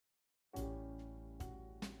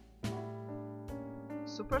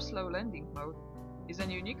Super Slow Landing Mode is a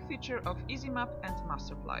unique feature of EasyMap and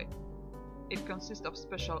Masterfly. It consists of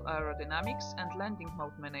special aerodynamics and landing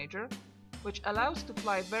mode manager, which allows to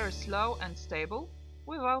fly very slow and stable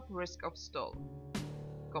without risk of stall.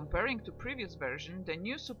 Comparing to previous version, the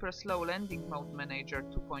new Super Slow Landing Mode Manager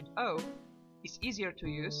 2.0 is easier to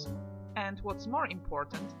use and, what's more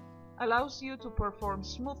important, allows you to perform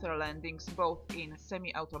smoother landings both in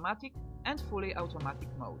semi-automatic and fully automatic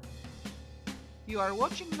mode. You are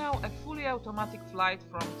watching now a fully automatic flight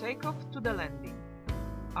from takeoff to the landing.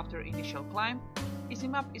 After initial climb,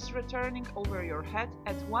 EasyMap is returning over your head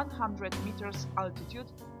at 100 meters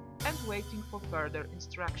altitude and waiting for further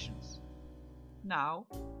instructions. Now,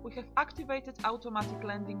 we have activated automatic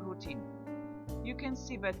landing routine. You can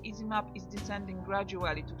see that EasyMap is descending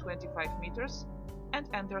gradually to 25 meters and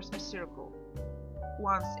enters a circle.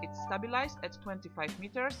 Once it's stabilized at 25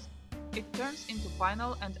 meters, it turns into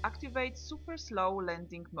final and activates Super Slow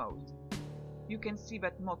Landing Mode. You can see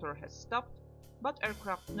that motor has stopped, but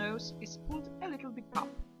aircraft nose is pulled a little bit up.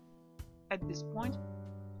 At this point,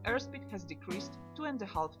 airspeed has decreased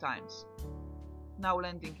 2.5 times. Now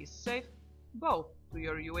landing is safe, both to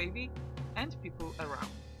your UAV and people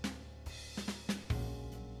around.